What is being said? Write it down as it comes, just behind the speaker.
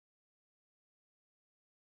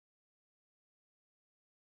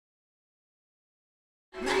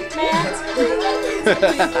Hey,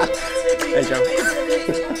 Joe.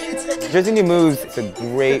 Jersey New Moves is a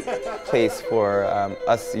great place for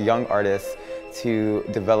us young artists to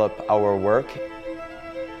develop our work.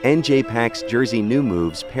 NJPAC's Jersey New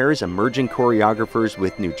Moves pairs emerging choreographers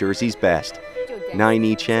with New Jersey's best.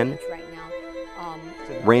 Nai Chen,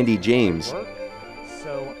 Randy James,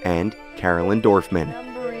 and Carolyn Dorfman.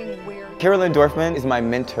 Carolyn Dorfman is my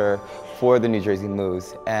mentor for the New Jersey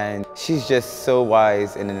Moves, and she's just so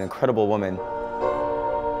wise and an incredible woman.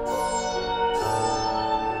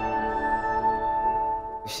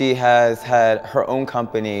 She has had her own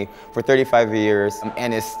company for 35 years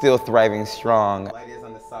and is still thriving strong.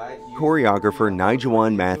 Choreographer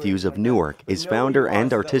Nijuan Matthews of Newark is founder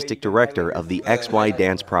and artistic director of the XY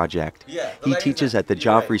Dance Project. He teaches at the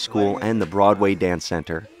Joffrey School and the Broadway Dance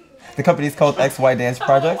Center. The company is called XY Dance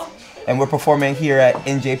Project, and we're performing here at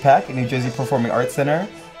NJPAC, New Jersey Performing Arts Center.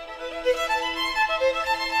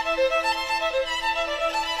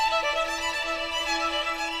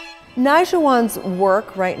 Nijuan's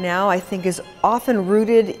work right now, I think, is often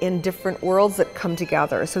rooted in different worlds that come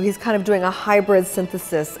together. So he's kind of doing a hybrid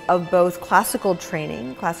synthesis of both classical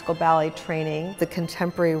training, classical ballet training, the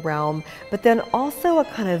contemporary realm, but then also a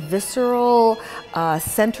kind of visceral,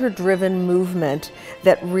 center-driven movement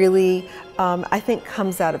that really, I think,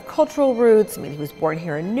 comes out of cultural roots. I mean, he was born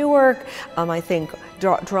here in Newark. I think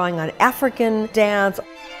drawing on African dance.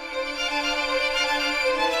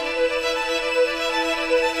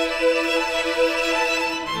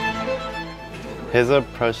 His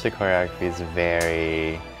approach to choreography is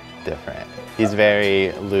very different. He's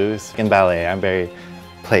very loose. In ballet, I'm very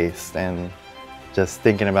placed and just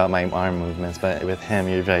thinking about my arm movements, but with him,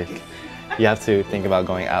 you have to think about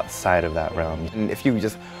going outside of that realm. And if you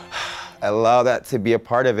just allow that to be a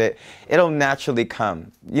part of it, it'll naturally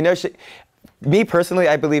come. You know, me personally,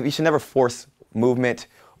 I believe you should never force movement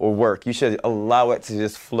or work. You should allow it to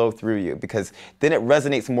just flow through you, because then it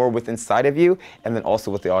resonates more with inside of you and then also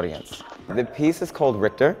with the audience. The piece is called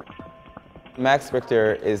Richter. Max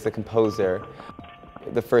Richter is the composer.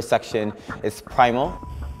 The first section is primal,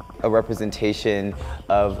 a representation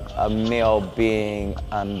of a male being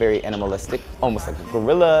very animalistic, almost like a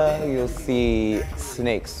gorilla. You'll see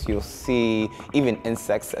snakes, you'll see even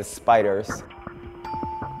insects as spiders.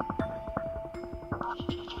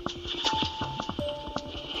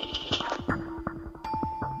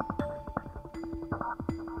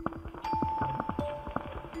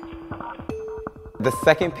 The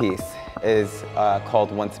second piece is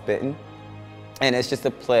called Once Bitten, and it's just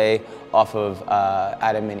a play off of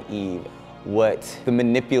Adam and Eve, what the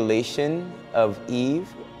manipulation of Eve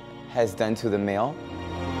has done to the male.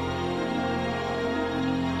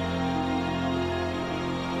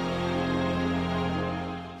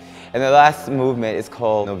 And the last movement is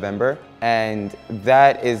called November, and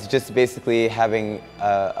that is just basically having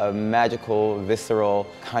a magical, visceral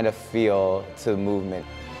kind of feel to the movement.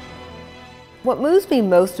 What moves me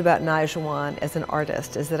most about Nijuan as an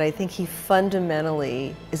artist is that I think he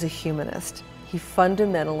fundamentally is a humanist. He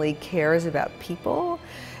fundamentally cares about people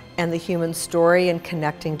and the human story and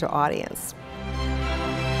connecting to audience.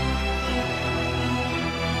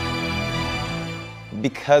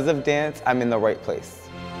 Because of dance, I'm in the right place.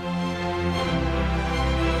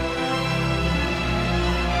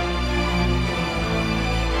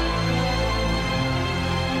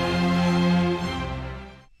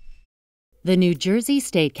 The New Jersey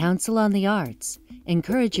State Council on the Arts,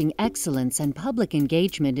 encouraging excellence and public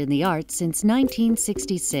engagement in the arts since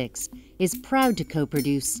 1966, is proud to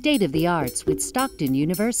co-produce State of the Arts with Stockton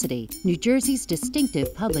University, New Jersey's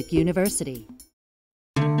distinctive public university.